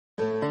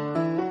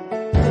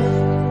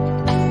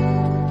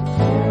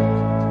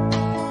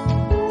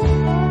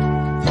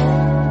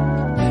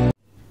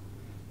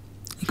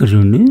ఇక్కడ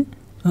చూడండి,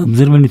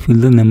 observe and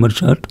fill the number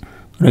chart,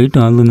 right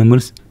all the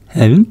numbers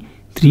having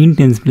 3 in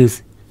tens place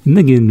in the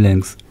given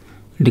blanks.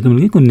 అంటే ఇక్కడ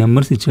మనకి కొన్ని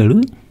నెంబర్స్ ఇచ్చాడు,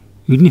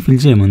 వీటిని ఫిల్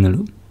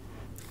చేయమన్నాడు.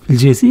 ఫిల్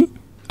చేసి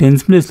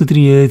టెన్స్ ప్లేస్లో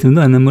 3 ఏదైతే ఉందో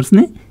ఆ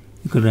నెంబర్స్ని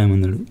ఇక్కడ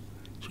రాయమన్నాడు.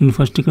 చూడండి,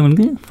 ఫస్ట్ ఇక్కడ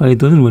మనకి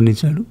 5001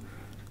 ఇచ్చాడు,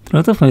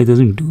 తర్వాత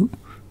 5002,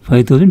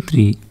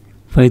 5003,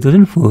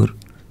 5004,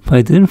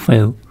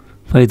 5005,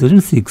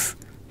 5006,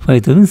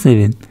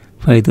 5007,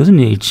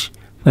 5008,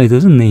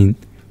 5009,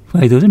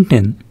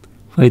 5010,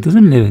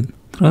 5011,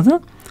 తర్వాత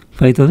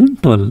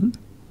 5012,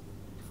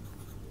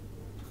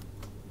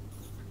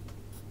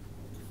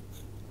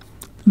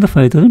 the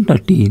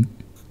 5013,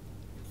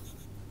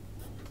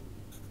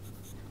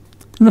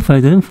 the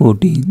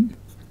 5014,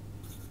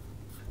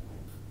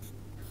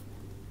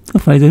 the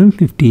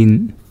 5015,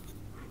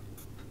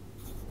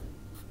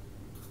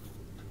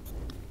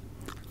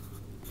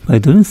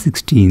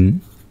 5016,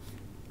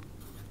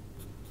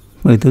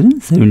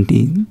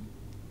 5017,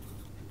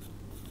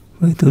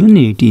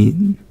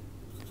 5018,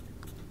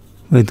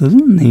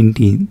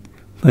 5019,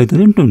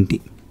 5020,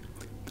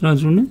 తర్వాత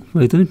చూడండి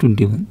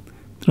 5021,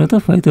 తర్వాత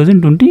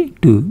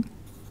 5022,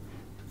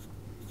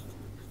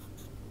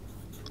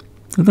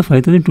 తర్వాత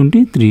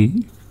 5023,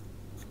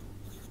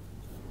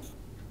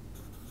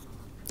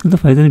 తర్వాత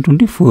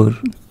 5024,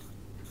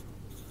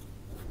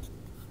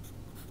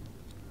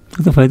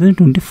 తర్వాత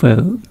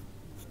 5025,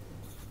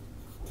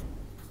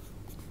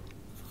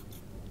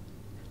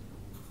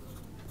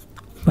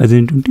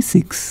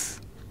 5026,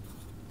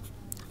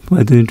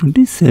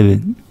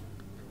 5027,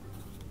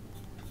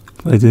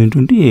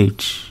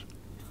 5028,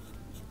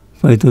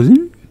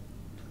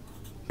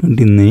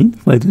 5029,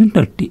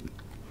 5030,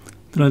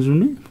 తర్వాత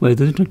చూడండి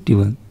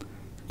 5031,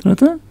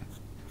 తర్వాత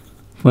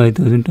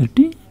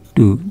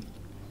 5032,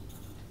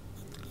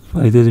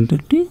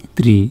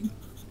 5033,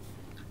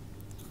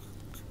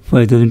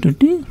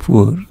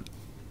 5034,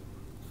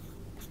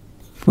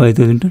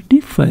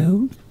 5035,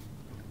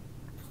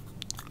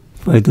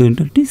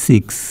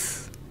 5036,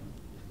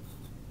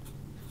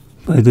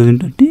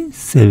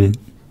 5037,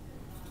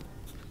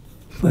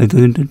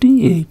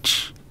 5038,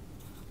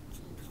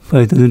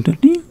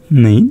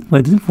 5039,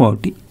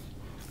 5040,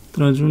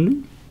 తర్వాత చూడండి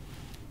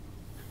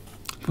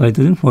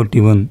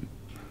 5041,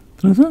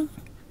 తర్వాత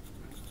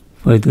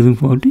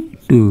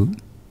 5042,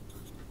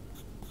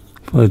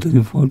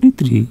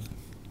 5043,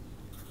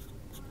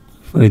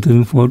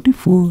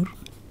 5044,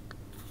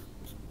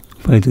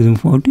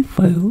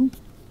 5045,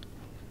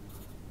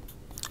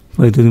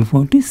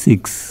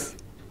 5046,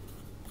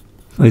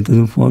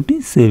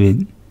 5047,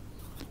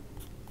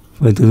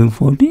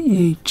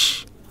 5048,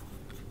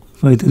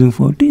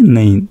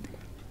 5049,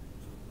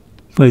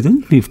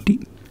 5050.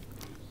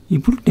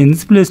 ఇప్పుడు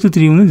టెన్స్ ప్లేస్లో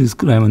 3 ఉంది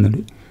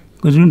తీసుకురాయమన్నాడు.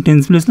 కొంచెం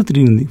టెన్స్ ప్లేస్లో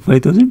 3 ఉంది,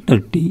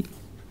 5030,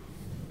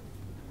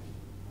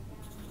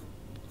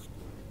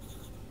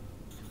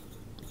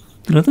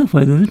 తర్వాత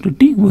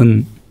 5031,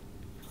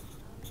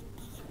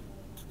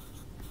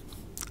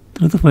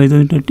 తర్వాత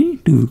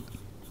 5032,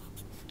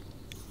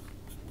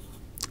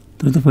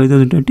 తర్వాత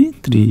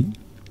 5033,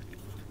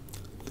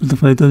 తర్వాత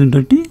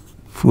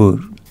 5034,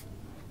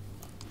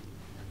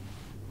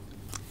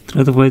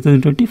 తర్వాత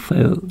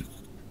 5035,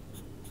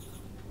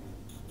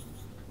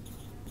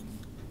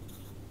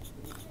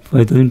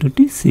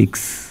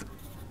 5036,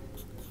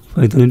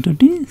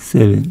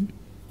 5037,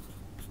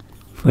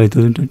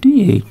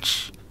 5038,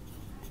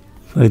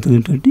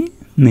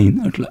 5039,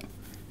 అట్లా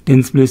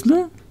టెన్స్ ప్లేస్లో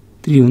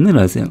 3 ఉంది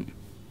రాసాము.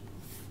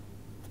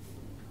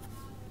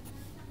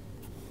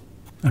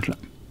 అట్లా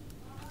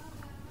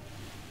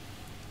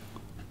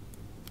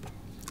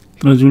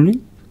తర్వాత చూడండి,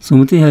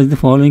 Sumathi has the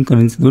following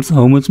currency notes,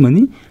 how much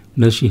money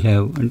does she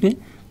have. అంటే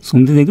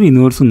సుమతి దగ్గర ఈ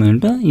నోట్స్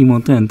ఉన్నాయంట, ఈ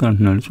మొత్తం ఎంత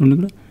అంటున్నాడు. చూడండి,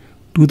 ఇక్కడ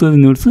 2000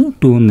 నోట్స్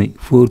 2 ఉన్నాయి,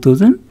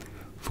 4000,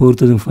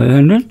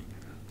 4500,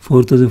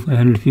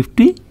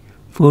 4550,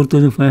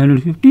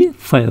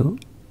 4555,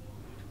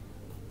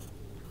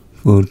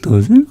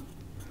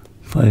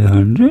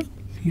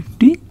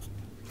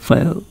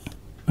 4555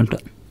 అంట.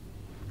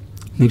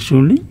 నెక్స్ట్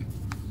చూడండి,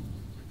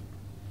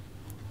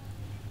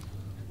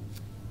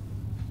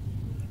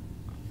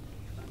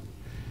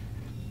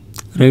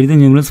 right the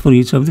numerals for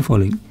each of the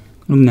following.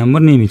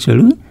 Number name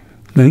ఇచ్చాడు,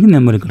 దానికి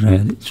నెంబర్ ఇక్కడ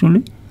రాయాలి.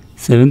 చూడండి,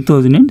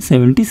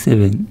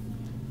 7077,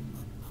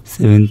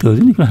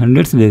 7000, ఇక్కడ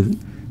హండ్రెడ్స్ లేదు,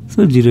 సో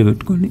 0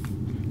 పెట్టుకోండి,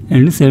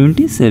 అండ్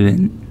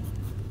 77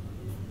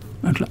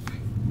 అట్లా.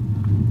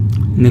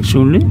 నెక్స్ట్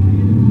చూడండి,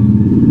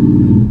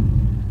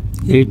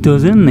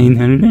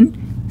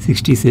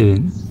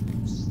 8967,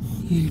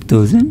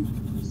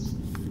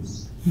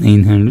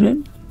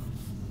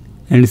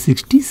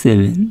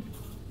 8967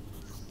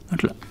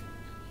 అట్లా.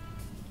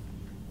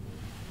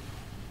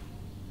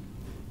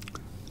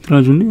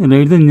 తర్వాత చూడండి,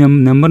 right the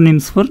number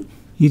names for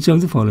each of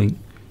the following.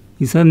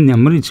 ఈసారి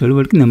నెంబర్ ఇచ్చాడు,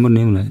 వాడికి నెంబర్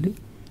నేమ్ రాయాలి.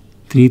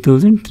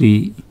 3003,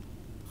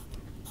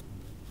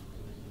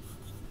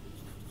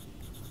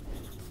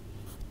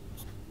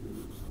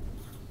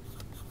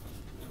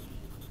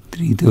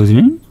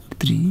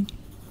 3003,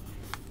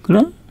 ఇక్కడ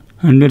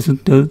హండ్రెడ్స్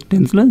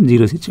టెన్స్లో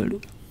జీరోస్ ఇచ్చాడు.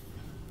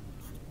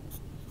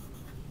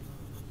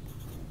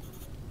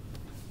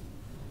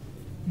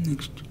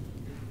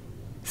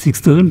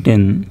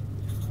 6010.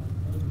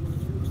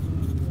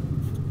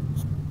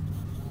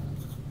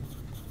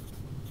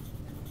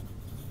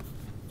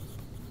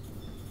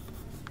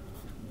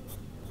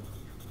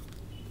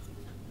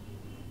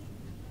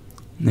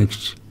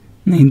 Next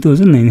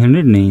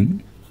 9909.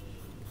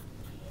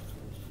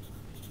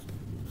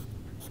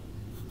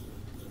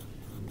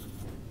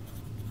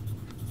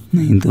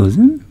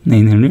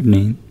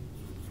 9909.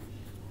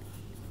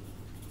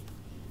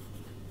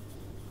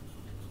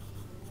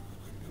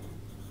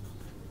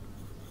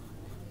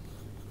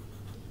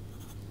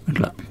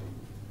 అట్లా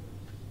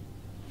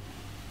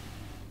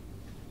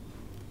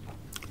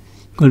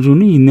ఇక్కడ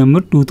చూడండి, ఈ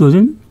number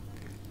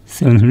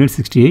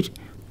 2768.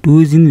 2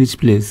 is in which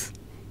place?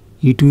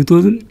 ఈ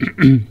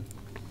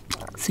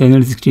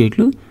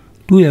 2768లో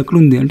 2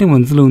 ఎక్కడుంది అంటే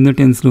వన్స్లో ఉందా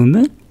టెన్స్లో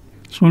ఉందా?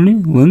 చూడండి,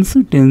 వన్స్,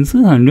 టెన్స్,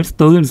 హండ్రెడ్స్,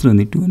 థౌజండ్స్లో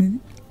ఉంది 2 అనేది.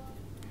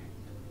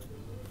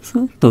 So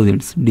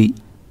thousands D.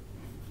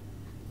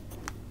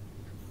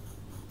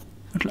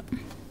 అట్లా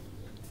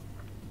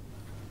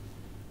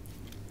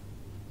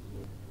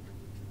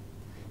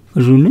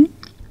ఇక్కడ చూడండి,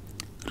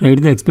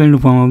 right the expand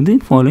form of the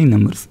following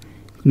numbers.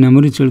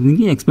 Number ఇచ్చాడు,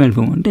 దీనికి ఎక్స్పాండ్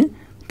ఫామ్ అంటే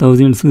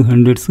థౌజండ్స్,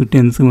 హండ్రెడ్స్,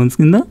 టెన్స్, వన్స్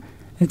కింద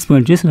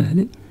ఎక్స్పాండ్ చేసి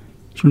రాయాలి.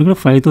 చూడండి, ఇక్కడ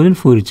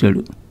 5004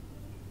 ఇచ్చాడు.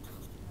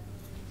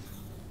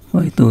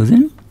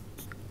 5000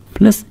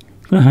 ప్లస్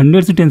ఇక్కడ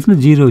హండ్రెడ్స్, టెన్స్లో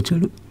 0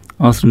 వచ్చాడు,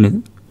 అవసరం లేదు.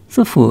 సో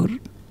 4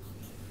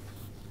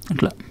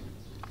 అట్లా.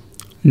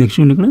 నెక్స్ట్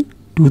చూడండి, ఇక్కడ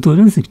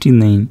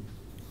 2069.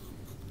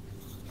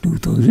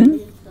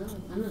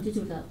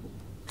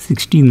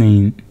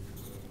 2069.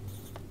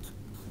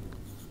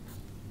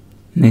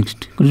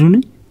 నెక్స్ట్ ఇక్కడ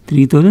చూడండి,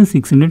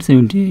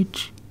 3678.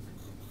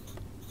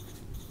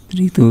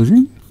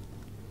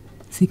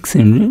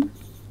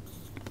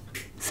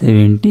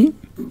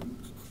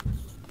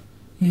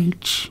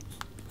 3678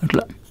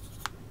 అట్లా.